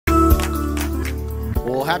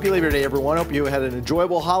Happy Labor Day, everyone. Hope you had an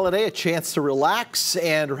enjoyable holiday, a chance to relax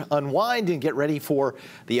and unwind and get ready for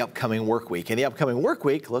the upcoming work week. And the upcoming work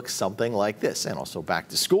week looks something like this. And also back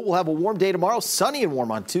to school. We'll have a warm day tomorrow, sunny and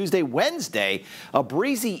warm on Tuesday. Wednesday, a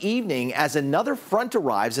breezy evening as another front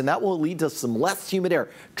arrives, and that will lead to some less humid air.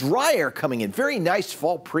 Dry air coming in. Very nice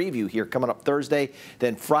fall preview here coming up Thursday.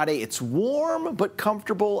 Then Friday, it's warm but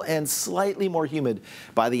comfortable and slightly more humid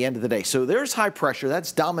by the end of the day. So there's high pressure.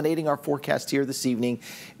 That's dominating our forecast here this evening,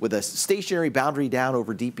 with a stationary boundary down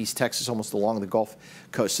over deep East Texas, almost along the Gulf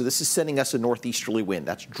Coast. So this is sending us a northeasterly wind.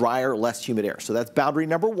 That's drier, less humid air. So that's boundary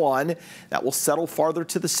number one. That will settle farther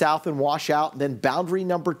to the south and wash out. And then boundary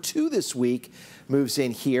number two this week moves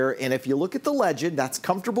in here. And if you look at the legend, that's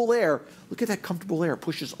comfortable air. Look at that comfortable air. It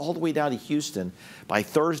pushes all the way down to Houston. By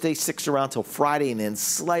Thursday, sticks around till Friday, and then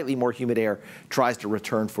slightly more humid air tries to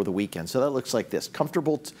return for the weekend. So that looks like this.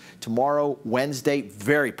 Comfortable tomorrow, Wednesday,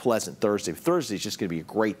 very pleasant Thursday. Thursday is just going to be a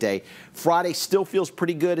great day. Friday still feels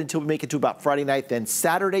pretty good until we make it to about Friday night. Then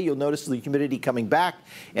Saturday, you'll notice the humidity coming back.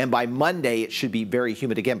 And by Monday, it should be very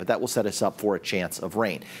humid again, but that will set us up for a chance of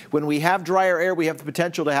rain. When we have drier air, we have the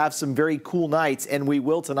potential to have some very cool nights, and we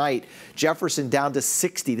will tonight. Jefferson down to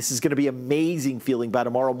 60. This is going to be amazing feeling by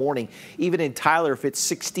tomorrow morning. Even in Tyler, if it's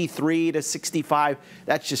 63 to 65,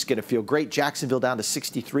 that's just going to feel great. Jacksonville down to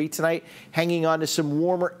 63 tonight, hanging on to some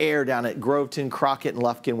warmer air down at Groveton, Crockett, and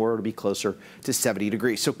Lufkin, where it'll be closer to 70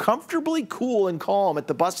 degrees. So comfortably cool and calm at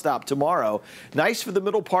the bus stop tomorrow. Nice for the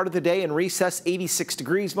middle part of the day, and recess 86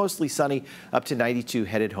 degrees, mostly sunny, up to 92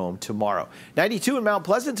 headed home tomorrow. 92 in Mount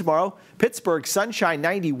Pleasant tomorrow. Pittsburgh, sunshine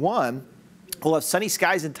 91. We'll have sunny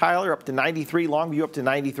skies in Tyler up to 93, Longview up to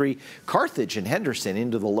 93, Carthage and Henderson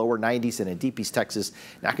into the lower 90s, and in Deep East Texas,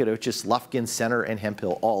 Nacogdoches, Lufkin, Center, and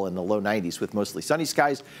Hemphill all in the low 90s with mostly sunny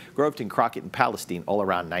skies. Groveton, Crockett, and Palestine all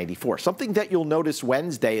around 94. Something that you'll notice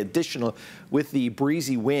Wednesday, additional with the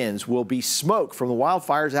breezy winds, will be smoke from the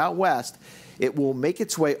wildfires out west. It will make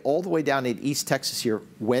its way all the way down in East Texas here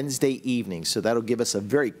Wednesday evening. So that'll give us a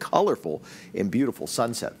very colorful and beautiful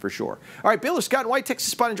sunset for sure. All right, Baylor Scott and White,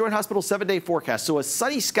 Texas Spine and Joint Hospital 7-day forecast. So a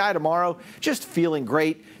sunny sky tomorrow, just feeling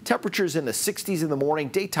great. Temperatures in the 60s in the morning,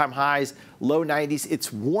 daytime highs, low 90s.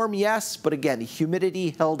 It's warm, yes, but again,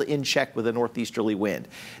 humidity held in check with a northeasterly wind.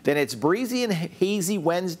 Then it's breezy and hazy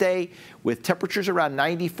Wednesday with temperatures around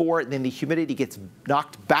 94, and then the humidity gets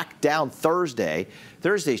knocked back down Thursday.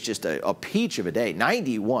 Thursday's just a peach of a day,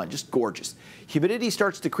 91, just gorgeous. Humidity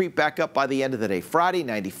starts to creep back up by the end of the day. Friday,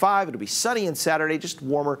 95. It'll be sunny on Saturday, just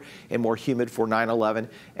warmer and more humid for 9/11.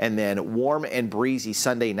 And then warm and breezy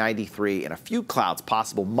Sunday, 93, and a few clouds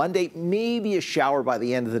possible. Monday, maybe a shower by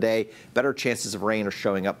the end of the day. Better chances of rain are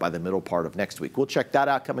showing up by the middle part of next week. We'll check that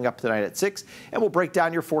out coming up tonight at 6, and we'll break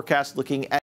down your forecast looking at